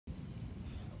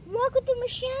Welcome to my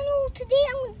channel. Today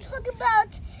I'm going to talk about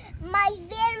my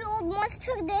very old monster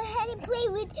truck that I hadn't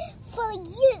played with for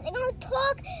years. I'm going to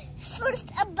talk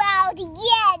first about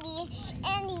Yeti.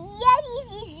 And Yeti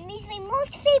is my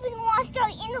most favorite monster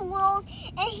in the world,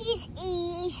 and he's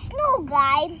a snow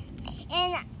guy.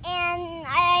 And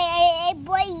I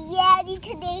bought Yeti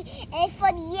today, and I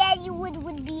thought Yeti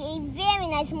would be a very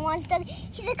nice monster.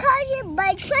 He's a color shift, but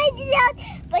I tried it out,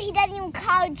 but he doesn't even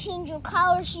color change or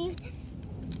color shift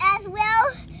as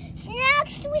well. So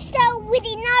next we start with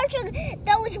another truck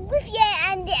that was with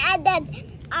Yeti, and they add that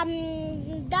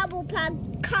double pack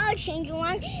color changer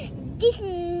one. This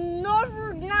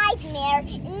Northern Nightmare.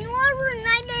 Northern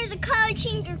Nightmare is a color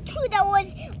changer too that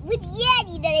was with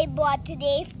Yeti that I bought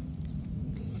today.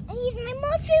 And he's my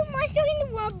most favorite monster in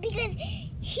the world because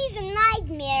he's a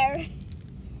nightmare.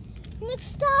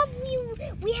 Next up,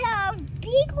 we have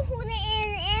Big Kahuna,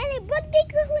 and I bought Big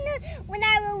Kahuna when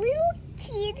I was a little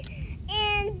kid.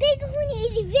 And Big Kahuna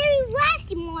is a very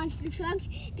rusty monster truck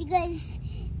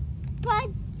but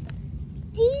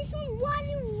this one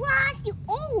wasn't rusty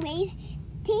always.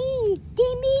 They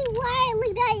made it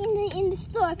like that in the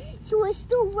store, so it's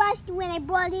still rusty when I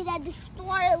bought it at the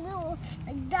store. A little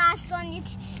like dust on it.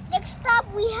 Next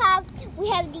up, we have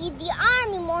the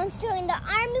army monster, and the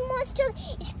army monster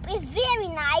is very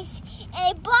nice. And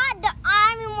I bought the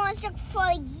army monster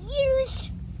for years,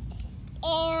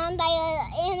 and I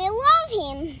love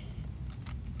him.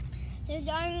 There's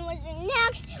the army monster.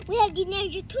 Next, we have the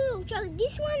Ninja Turtle truck.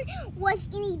 This one was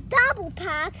in a double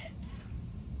pack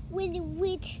with the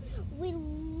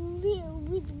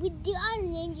other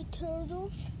Ninja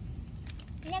Turtles.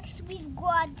 Next, we've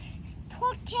got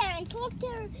Torterra, and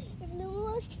Torterra is my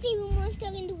most favorite monster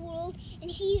in the world,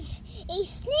 and he's a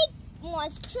snake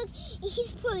monster, and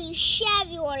he's probably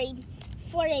shabby or a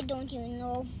fort, I don't even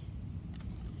know.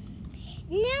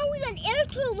 Now we got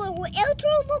Electro Loco. Electro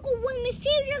Loco, one of my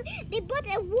favorite. They bought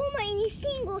at Walmart in a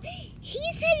single.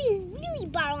 He's having a wheelie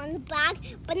bar on the back,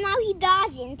 but now he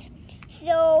doesn't.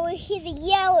 So he's a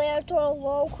yellow Electro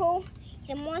Loco.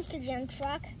 He's a Monster Jam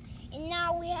truck. And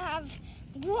now we have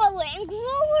Growler, and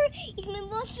Growler is my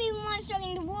most favorite monster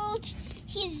in the world.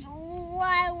 He's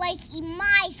like a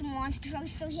mice monster truck,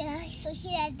 so he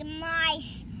has the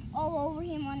mice all over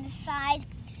him on the side.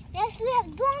 Next we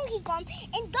have Donkey Kong,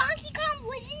 and Donkey Kong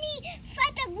was in a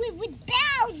fight back with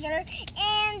Bowser,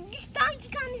 and this Donkey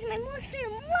Kong is my most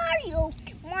favorite Mario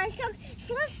monster.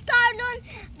 So let's start on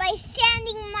by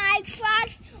sanding my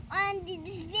trucks on this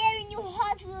very new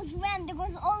Hot Wheels ramp that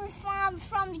goes all the way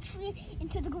from the tree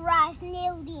into the garage,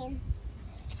 nailed in.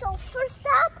 So first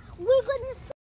up, we're gonna